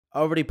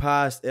Over the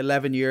past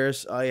 11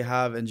 years, I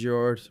have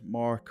endured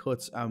more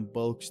cuts and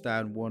bulks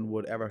than one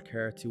would ever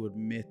care to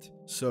admit.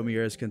 Some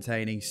years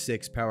containing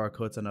 6 power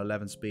cuts and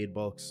 11 speed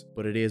bulks,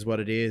 but it is what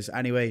it is.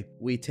 Anyway,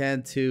 we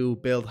tend to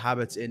build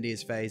habits in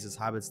these phases,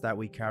 habits that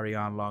we carry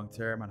on long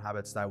term and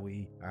habits that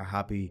we are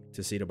happy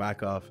to see the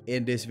back of.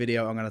 In this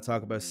video, I'm going to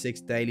talk about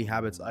 6 daily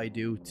habits I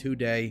do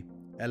today,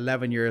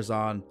 11 years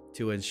on,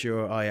 to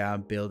ensure I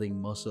am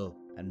building muscle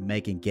and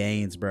making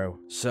gains, bro.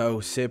 So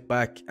sit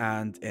back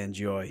and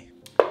enjoy.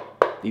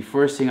 The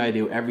first thing I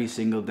do every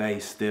single day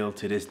still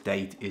to this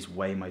date is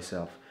weigh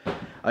myself.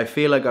 I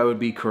feel like I would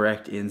be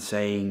correct in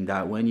saying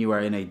that when you are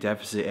in a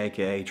deficit,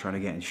 aka trying to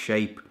get in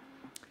shape,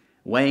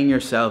 weighing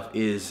yourself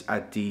is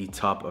at the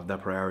top of the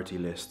priority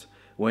list.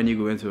 When you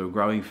go into a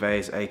growing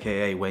phase,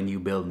 aka when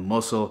you build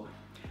muscle,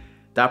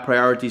 that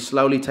priority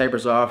slowly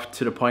tapers off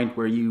to the point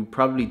where you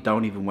probably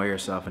don't even weigh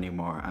yourself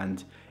anymore.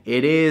 And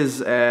it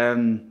is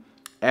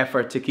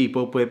effort to keep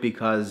up with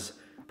because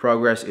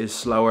progress is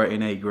slower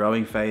in a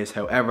growing phase.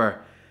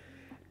 However,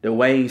 the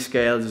weighing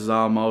scales is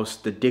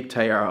almost the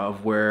dictator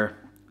of where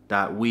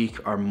that week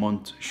or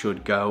month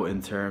should go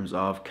in terms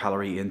of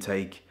calorie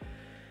intake.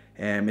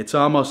 It's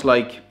almost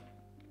like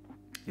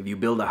if you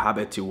build a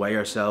habit to weigh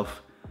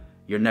yourself,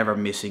 you're never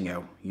missing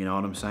out. You know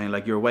what I'm saying?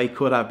 Like your weight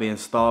could have been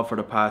stalled for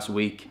the past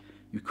week.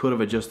 You could have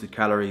adjusted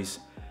calories,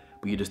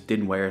 but you just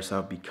didn't weigh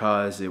yourself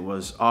because it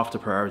was off the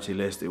priority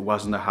list. It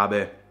wasn't a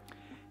habit.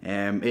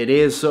 It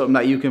is something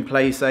that you can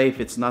play safe.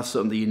 It's not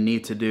something that you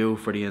need to do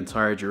for the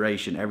entire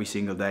duration every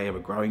single day of a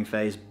growing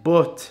phase.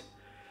 But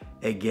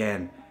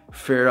again,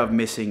 fear of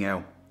missing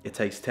out. It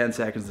takes 10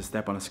 seconds to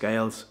step on the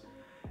scales,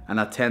 and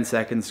that 10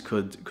 seconds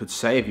could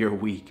save your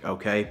week,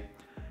 okay?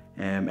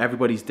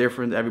 Everybody's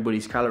different.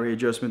 Everybody's calorie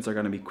adjustments are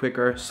going to be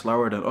quicker,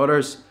 slower than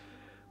others,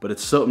 but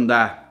it's something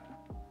that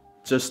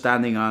just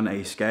standing on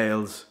a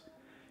scales,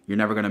 you're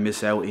never going to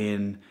miss out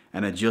in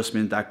an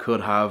adjustment that could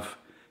have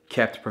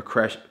kept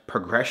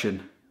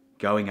progression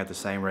going at the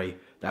same rate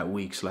that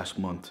week /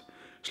 month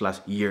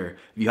 / year.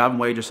 If you haven't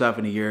weighed yourself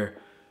in a year,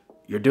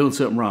 you're doing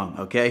something wrong,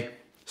 okay?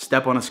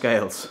 Step on the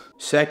scales.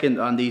 Second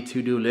on the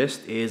to-do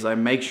list is I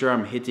make sure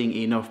I'm hitting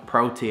enough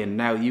protein.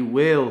 Now you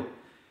will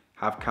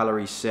have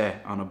calories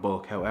set on a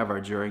bulk. However,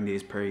 during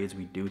these periods,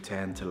 we do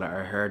tend to let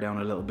our hair down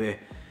a little bit.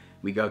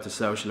 We go to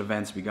social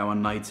events, we go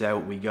on nights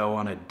out, we go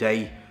on a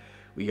date.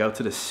 We go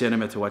to the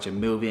cinema to watch a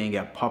movie and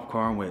get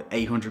popcorn with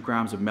 800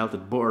 grams of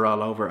melted butter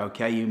all over,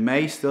 okay? You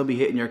may still be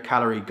hitting your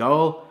calorie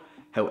goal.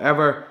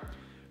 However,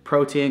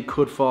 protein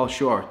could fall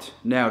short.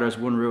 Now, there's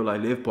one rule I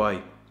live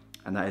by,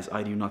 and that is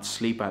I do not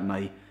sleep at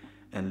night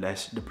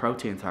unless the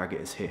protein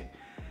target is hit.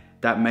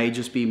 That may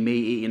just be me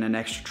eating an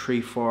extra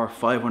 300, 400,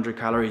 500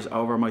 calories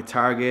over my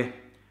target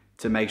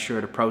to make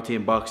sure the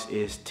protein box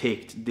is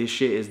ticked. This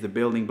shit is the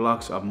building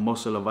blocks of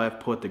muscle. If I've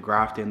put the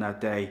graft in that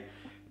day,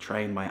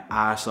 trained my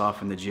ass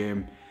off in the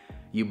gym,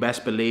 you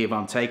best believe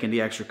I'm taking the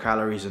extra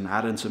calories and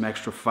adding some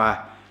extra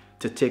fat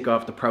to tick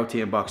off the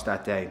protein box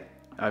that day.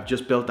 I've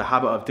just built the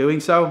habit of doing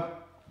so.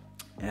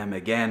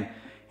 Again,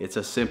 it's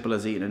as simple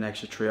as eating an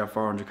extra 300 or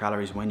 400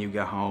 calories when you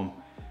get home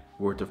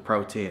worth of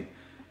protein,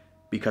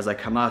 because I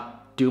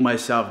cannot do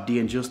myself the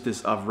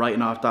injustice of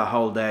writing off that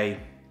whole day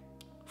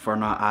for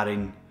not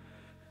adding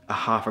a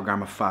 0.5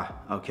 gram of fat,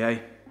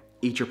 okay?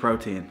 Eat your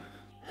protein.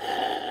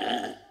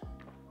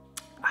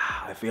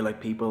 I feel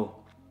like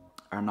people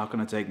are not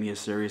going to take me as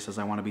serious as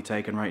I want to be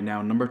taken right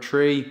now. Number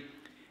 3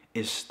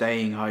 is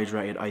staying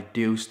hydrated. I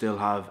do still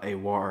have a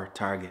water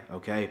target,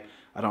 okay?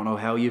 I don't know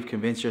how you've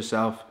convinced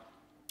yourself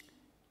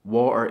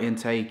water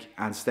intake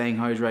and staying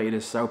hydrated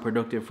is so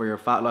productive for your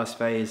fat loss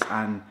phase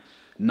and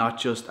not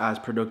just as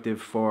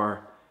productive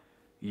for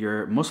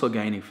your muscle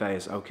gaining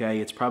phase, okay?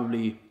 It's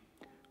probably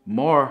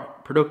more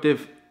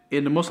productive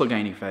in the muscle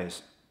gaining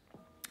phase.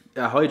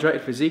 A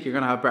hydrated physique, you're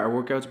going to have better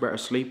workouts, better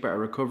sleep, better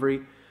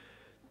recovery.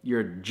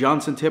 Your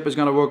Johnson tip is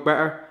going to work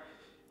better.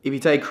 If you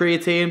take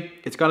creatine,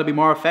 it's going to be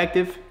more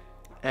effective.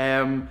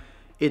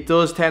 It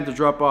does tend to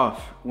drop off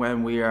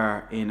when we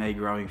are in a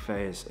growing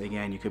phase.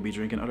 Again, you could be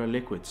drinking other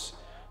liquids,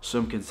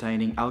 some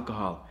containing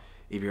alcohol.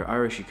 If you're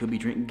Irish, you could be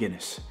drinking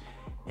Guinness.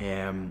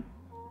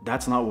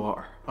 That's not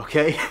water,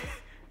 okay?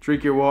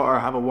 Drink your water,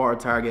 have a water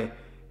target,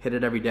 hit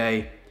it every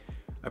day.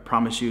 I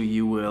promise you,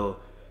 you will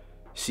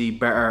see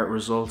better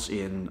results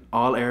in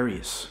all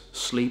areas.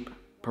 Sleep,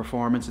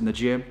 performance in the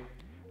gym,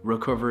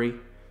 recovery,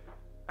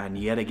 and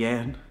yet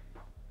again,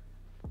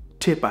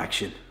 tip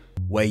action.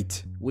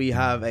 Wait, we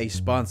have a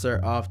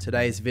sponsor of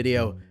today's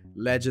video,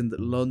 Legend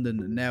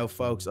London. Now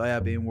folks, I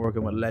have been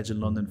working with Legend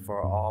London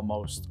for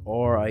almost,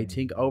 or I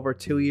think over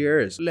 2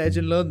 years.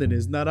 Legend London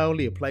is not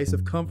only a place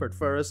of comfort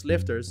for us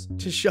lifters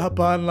to shop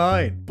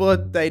online,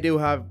 but they do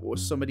have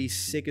some of the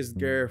sickest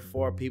gear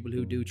for people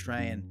who do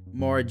train.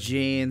 More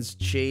jeans,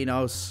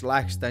 chinos,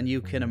 slacks than you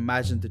can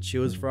imagine to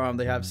choose from.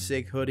 They have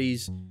sick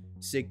hoodies,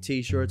 sick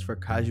t-shirts for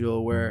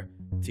casual wear,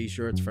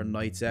 t-shirts for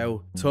nights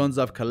out, tons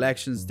of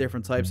collections,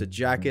 different types of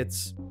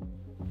jackets.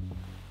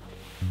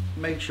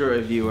 Make sure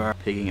if you are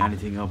picking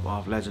anything up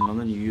off Legend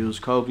London, you use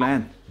code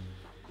GLEN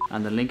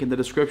and the link in the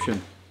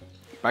description.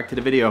 Back to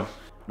the video.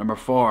 Number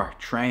 4,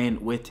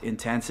 train with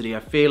intensity. I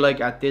feel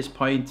like at this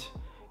point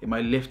in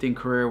my lifting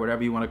career,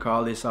 whatever you want to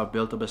call this, I've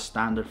built up a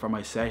standard for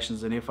my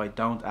sessions, and if I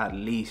don't at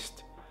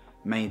least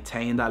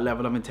maintain that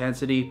level of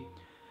intensity,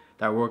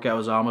 that workout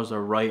is almost a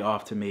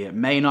write-off to me. It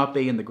may not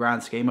be in the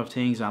grand scheme of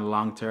things and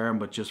long term,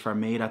 but just for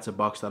me, that's a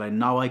box that I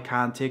know I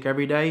can't tick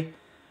every day,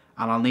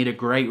 and I'll need a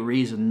great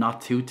reason not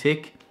to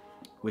tick,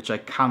 which I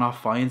cannot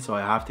find, so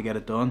I have to get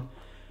it done.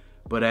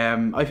 But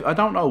I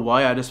don't know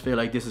why, I just feel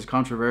like this is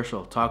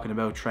controversial, talking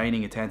about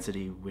training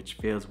intensity, which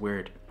feels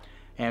weird.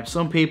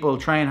 Some people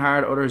train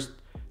hard, others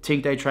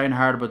think they train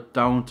hard but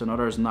don't, and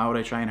others know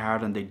they train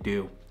hard and they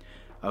do.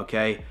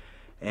 Okay,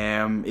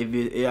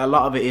 a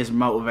lot of it is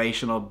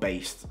motivational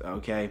based.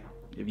 Okay,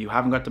 if you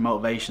haven't got the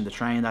motivation to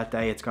train that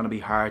day, it's going to be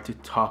hard to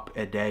top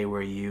a day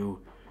where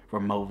you were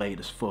motivated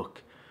as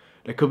fuck.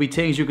 There could be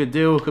things you could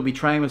do. It could be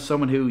train with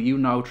someone who you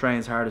know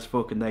trains hard as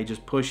fuck, and they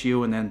just push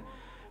you, and then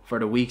for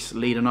the weeks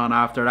leading on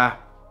after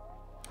that,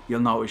 you'll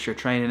notice your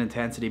training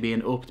intensity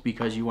being upped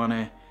because you want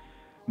to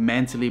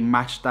mentally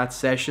match that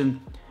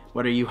session.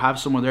 Whether you have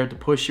someone there to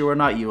push you or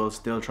not, you will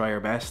still try your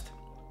best.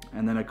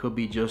 And then it could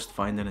be just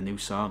finding a new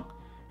song,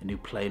 a new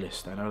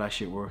playlist. I know that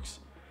shit works.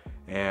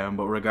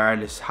 But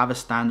regardless, have a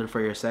standard for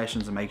your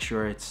sessions and make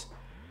sure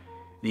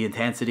the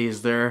intensity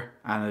is there,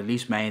 and at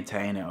least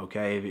maintain it.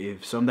 Okay,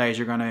 if some days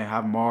you're gonna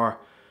have more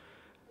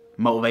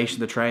motivation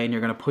to train,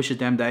 you're gonna push it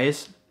them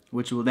days,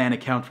 which will then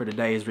account for the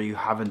days where you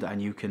haven't, and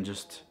you can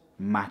just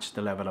match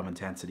the level of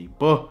intensity.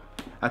 But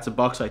that's a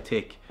box I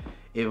tick.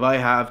 If I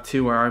have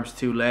 2 arms,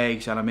 2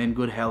 legs, and I'm in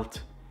good health,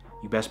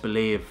 you best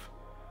believe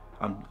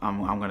I'm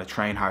gonna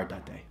train hard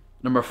that day.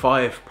 Number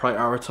 5,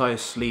 prioritize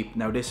sleep.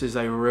 Now this is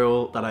a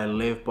rule that I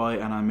live by,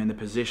 and I'm in the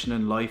position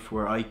in life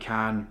where I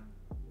can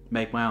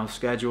make my own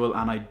schedule,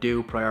 and I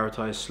do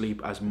prioritize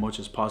sleep as much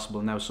as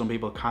possible. Now some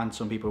people can't,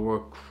 some people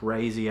work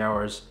crazy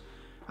hours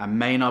and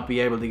may not be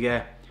able to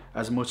get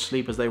as much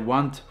sleep as they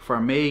want.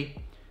 For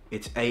me,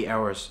 it's 8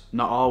 hours.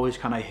 Not always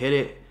can I hit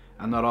it,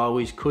 and not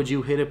always could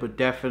you hit it, but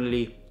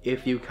definitely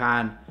if you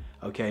can,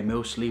 okay,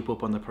 move sleep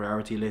up on the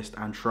priority list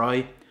and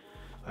try.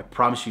 I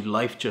promise you,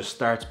 life just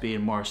starts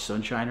being more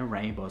sunshine and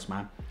rainbows,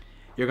 man.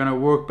 You're gonna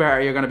work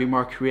better, you're gonna be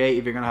more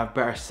creative, you're gonna have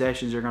better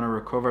sessions, you're gonna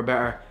recover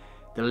better.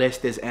 The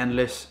list is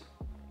endless.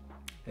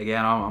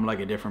 Again, I'm like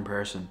a different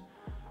person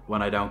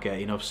when I don't get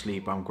enough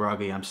sleep. I'm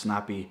groggy, I'm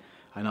snappy.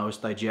 I notice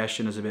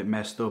digestion is a bit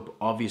messed up.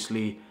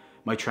 Obviously,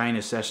 my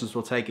training sessions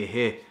will take a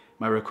hit.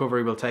 My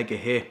recovery will take a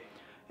hit.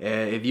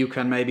 If you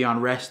can maybe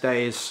on rest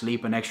days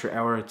sleep an extra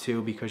hour or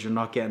 2 because you're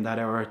not getting that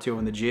hour or 2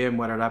 in the gym,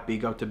 whether that be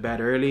go to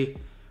bed early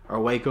or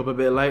wake up a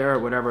bit later,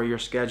 whatever your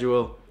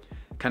schedule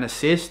can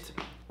assist,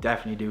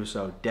 definitely do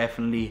so.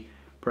 Definitely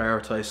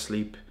prioritize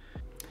sleep.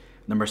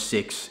 Number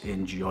 6,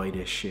 enjoy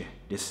this shit.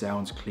 This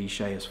sounds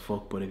cliche as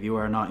fuck, but if you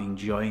are not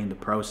enjoying the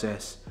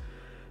process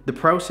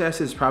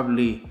is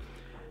probably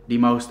the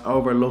most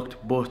overlooked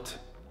but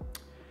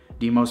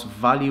the most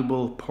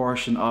valuable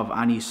portion of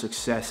any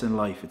success in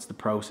life. It's the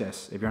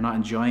process. If you're not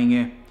enjoying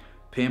it,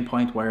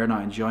 pinpoint why you're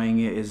not enjoying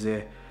it. Is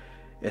it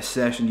a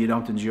session you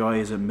don't enjoy?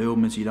 Is it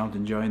movements you don't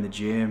enjoy in the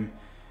gym?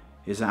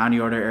 Is there any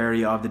other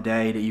area of the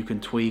day that you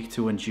can tweak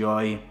to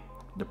enjoy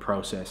the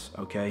process?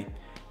 Okay,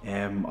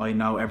 I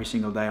know every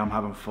single day I'm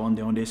having fun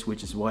doing this,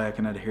 which is why I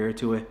can adhere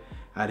to it.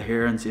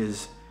 Adherence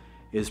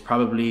is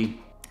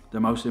probably the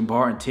most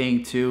important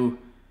thing to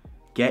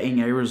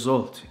getting a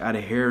result,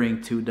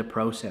 adhering to the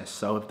process.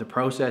 So if the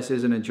process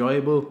isn't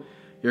enjoyable,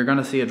 you're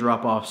gonna see a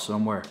drop off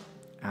somewhere.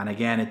 And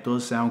again, it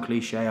does sound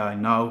cliche, I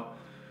know,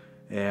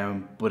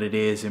 but it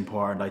is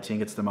important. I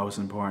think it's the most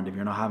important. If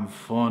you're not having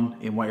fun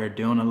in what you're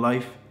doing in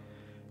life,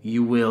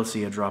 you will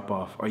see a drop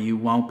off, or you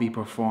won't be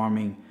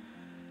performing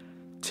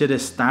to the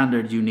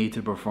standard you need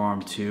to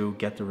perform to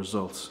get the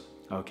results.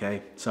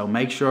 Okay, so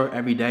make sure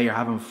every day you're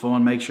having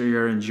fun, make sure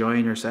you're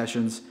enjoying your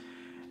sessions.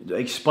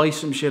 Like, spice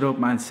some shit up,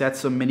 man. Set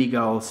some mini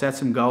goals, set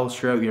some goals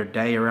throughout your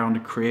day around the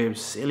crib.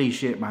 Silly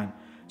shit, man,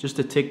 just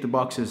to tick the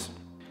boxes.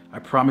 I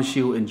promise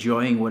you,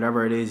 enjoying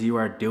whatever it is you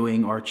are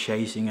doing or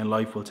chasing in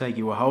life will take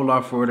you a whole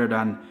lot further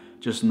than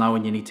just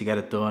knowing you need to get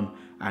it done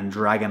and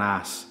dragging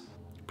ass.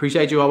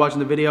 Appreciate you all watching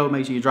the video.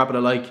 Make sure you drop it a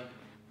like,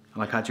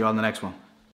 and I'll catch you on the next one.